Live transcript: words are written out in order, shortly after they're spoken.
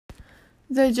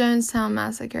The Jonestown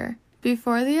Massacre.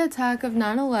 Before the attack of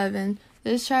 9/11,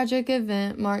 this tragic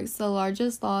event marks the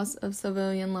largest loss of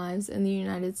civilian lives in the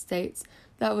United States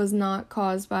that was not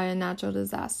caused by a natural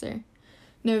disaster.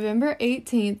 November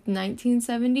 18,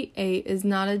 1978 is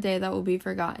not a day that will be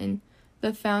forgotten.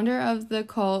 The founder of the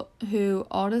cult who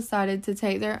all decided to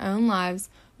take their own lives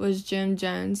was Jim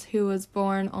Jones, who was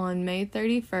born on May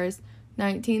 31,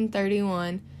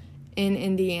 1931 in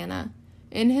Indiana.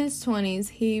 In his 20s,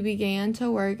 he began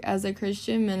to work as a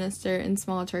Christian minister in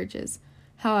small churches.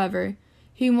 However,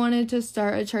 he wanted to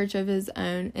start a church of his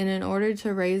own, and in order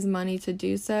to raise money to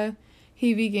do so,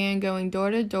 he began going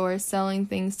door to door selling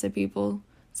things to people,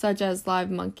 such as live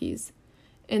monkeys.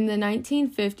 In the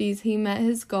 1950s, he met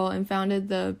his goal and founded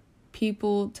the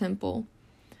People Temple,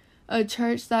 a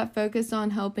church that focused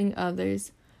on helping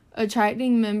others,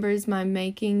 attracting members by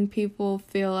making people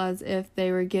feel as if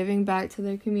they were giving back to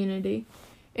their community.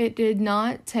 It did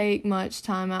not take much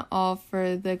time at all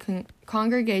for the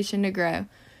congregation to grow.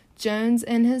 Jones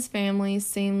and his family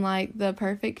seemed like the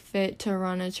perfect fit to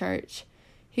run a church.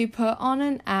 He put on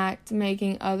an act,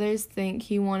 making others think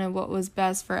he wanted what was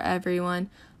best for everyone.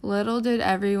 Little did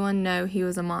everyone know he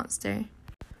was a monster.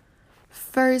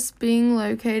 First being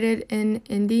located in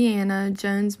Indiana,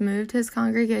 Jones moved his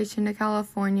congregation to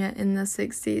California in the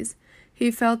 60s. He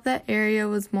felt the area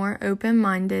was more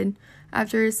open-minded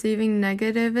after receiving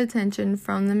negative attention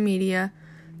from the media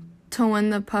to win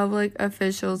the public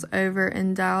officials over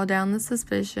and dial down the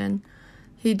suspicion.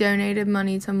 He donated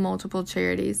money to multiple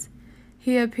charities.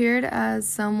 He appeared as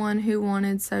someone who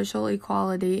wanted social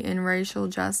equality and racial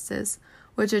justice,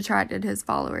 which attracted his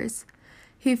followers.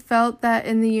 He felt that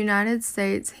in the United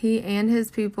States, he and his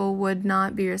people would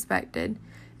not be respected.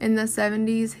 In the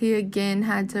 70s, he again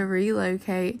had to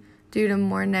relocate due to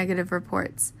more negative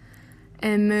reports,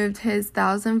 and moved his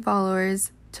 1,000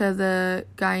 followers to the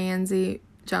Guernsey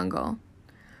jungle,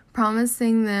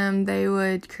 promising them they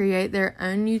would create their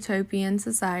own utopian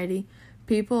society.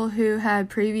 People who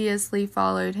had previously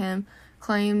followed him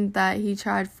claimed that he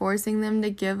tried forcing them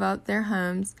to give up their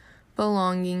homes,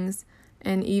 belongings,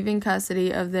 and even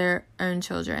custody of their own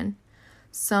children.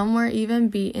 Some were even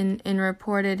beaten and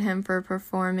reported him for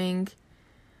performing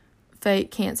fake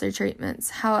cancer treatments.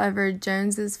 However,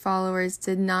 Jones's followers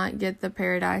did not get the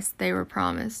paradise they were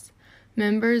promised.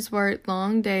 Members worked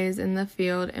long days in the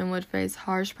field and would face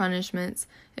harsh punishments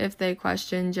if they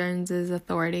questioned Jones's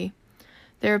authority.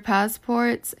 Their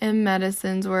passports and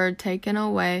medicines were taken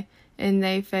away, and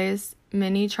they faced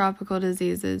many tropical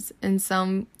diseases, and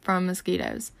some from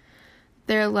mosquitoes.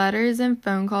 Their letters and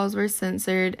phone calls were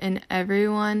censored, and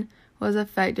everyone was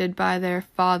affected by their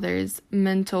father's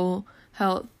mental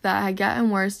health that had gotten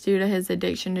worse due to his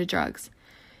addiction to drugs.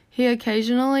 He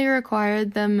occasionally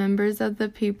required the members of the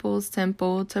People's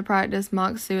Temple to practice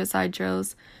mock suicide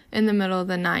drills in the middle of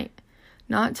the night.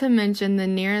 Not to mention the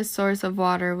nearest source of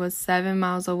water was 7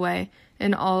 miles away,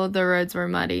 and all of the roads were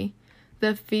muddy.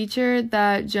 The feature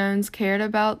that Jones cared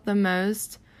about the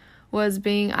most was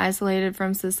being isolated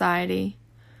from society.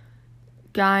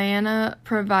 Guyana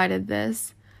provided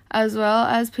this, as well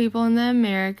as people in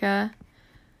America.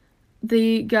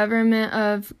 The government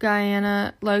of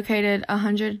Guyana, located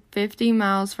 150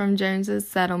 miles from Jones's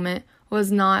settlement,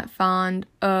 was not fond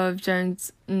of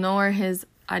Jones nor his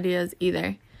ideas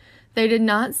either. They did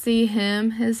not see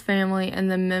him, his family, and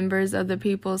the members of the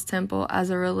People's Temple as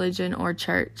a religion or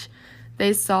church.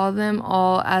 They saw them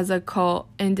all as a cult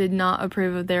and did not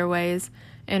approve of their ways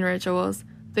and rituals.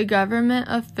 The government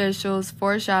officials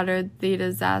foreshadowed the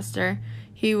disaster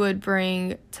he would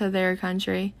bring to their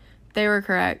country. They were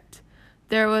correct.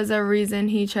 There was a reason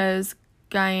he chose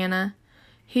Guyana.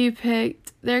 He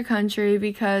picked their country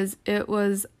because it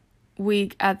was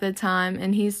weak at the time,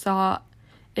 and he saw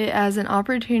it as an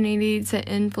opportunity to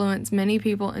influence many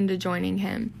people into joining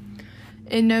him.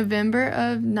 In November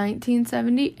of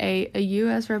 1978, a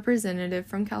U.S. representative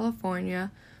from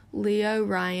California, Leo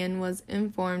Ryan, was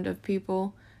informed of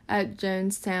people at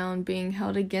Jonestown being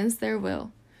held against their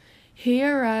will. He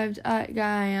arrived at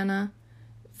Guyana,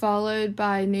 followed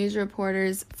by news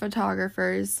reporters,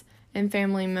 photographers, and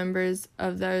family members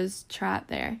of those trapped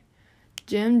there.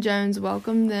 Jim Jones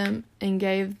welcomed them and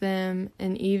gave them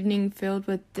an evening filled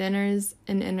with dinners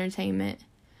and entertainment.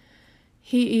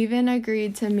 He even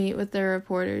agreed to meet with the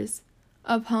reporters.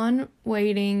 Upon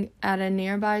waiting at a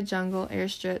nearby jungle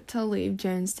airstrip to leave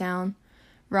Jonestown,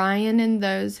 Ryan and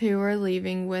those who were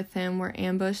leaving with him were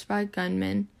ambushed by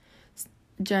gunmen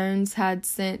Jones had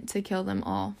sent to kill them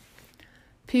all.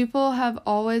 People have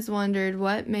always wondered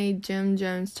what made Jim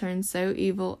Jones turn so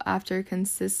evil after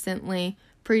consistently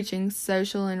preaching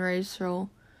social and racial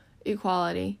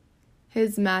equality.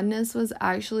 His madness was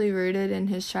actually rooted in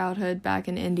his childhood back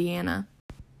in Indiana.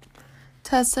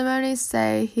 Testimonies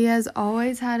say he has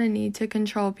always had a need to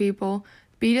control people,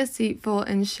 be deceitful,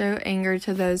 and show anger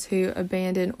to those who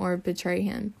abandon or betray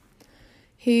him.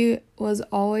 He was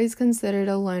always considered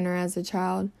a loner as a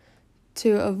child.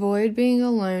 To avoid being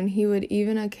alone, he would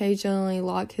even occasionally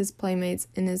lock his playmates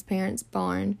in his parents'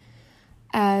 barn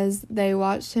as they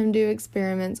watched him do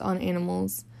experiments on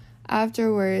animals.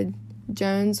 Afterward,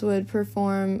 Jones would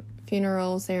perform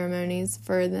funeral ceremonies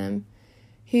for them.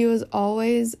 He was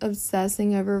always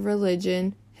obsessing over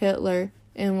religion, Hitler,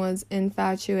 and was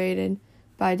infatuated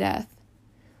by death.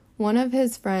 One of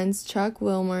his friends, Chuck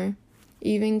Wilmer,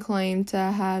 even claimed to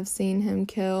have seen him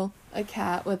kill a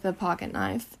cat with a pocket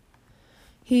knife.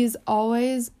 He's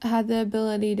always had the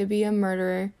ability to be a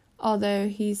murderer, although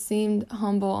he seemed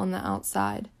humble on the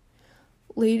outside.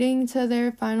 Leading to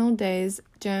their final days,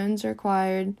 Jones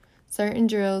required certain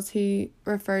drills he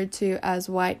referred to as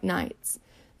white nights.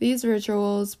 These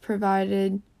rituals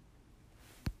proved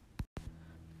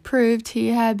he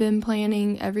had been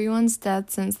planning everyone's death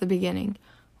since the beginning.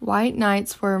 White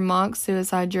nights were mock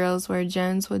suicide drills where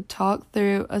Jones would talk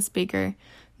through a speaker.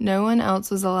 No one else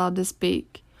was allowed to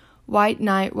speak. White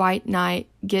night,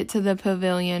 get to the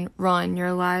pavilion, run,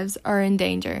 your lives are in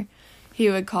danger, he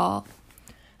would call.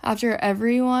 After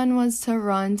everyone was to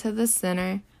run to the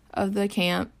center of the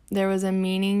camp, there was a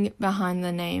meaning behind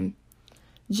the name.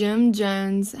 Jim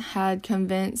Jones had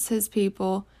convinced his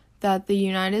people that the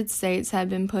United States had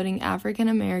been putting African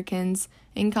Americans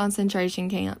in concentration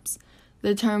camps.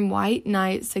 The term white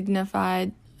night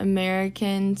signified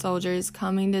American soldiers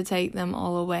coming to take them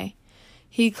all away.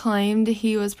 He claimed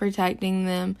he was protecting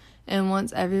them, and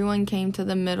once everyone came to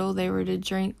the middle, they were to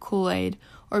drink Kool-Aid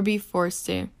or be forced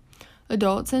to.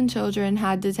 Adults and children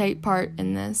had to take part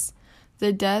in this.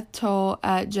 The death toll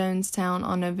at Jonestown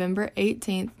on November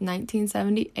 18,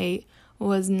 1978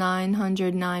 was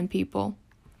 909 people.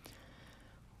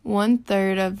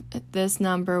 1/3 of this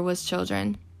number was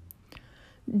children.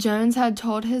 Jones had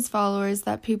told his followers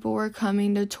that people were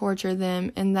coming to torture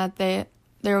them and that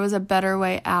there was a better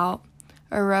way out,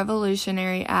 a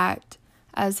revolutionary act,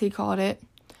 as he called it.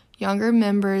 Younger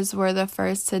members were the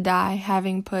first to die,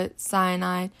 having put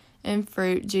cyanide and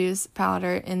fruit juice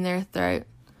powder in their throat.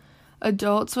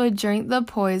 Adults would drink the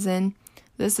poison.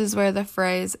 This is where the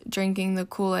phrase drinking the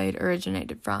Kool-Aid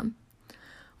originated from.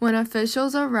 When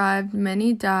officials arrived,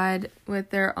 many died with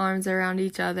their arms around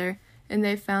each other, and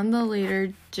they found the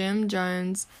leader, Jim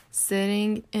Jones,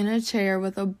 sitting in a chair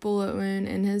with a bullet wound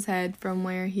in his head from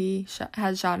where he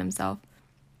had shot himself.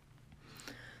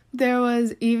 There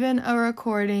was even a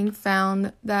recording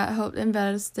found that helped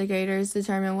investigators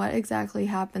determine what exactly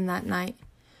happened that night.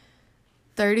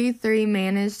 33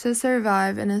 managed to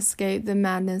survive and escape the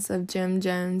madness of Jim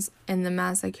Jones and the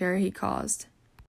massacre he caused.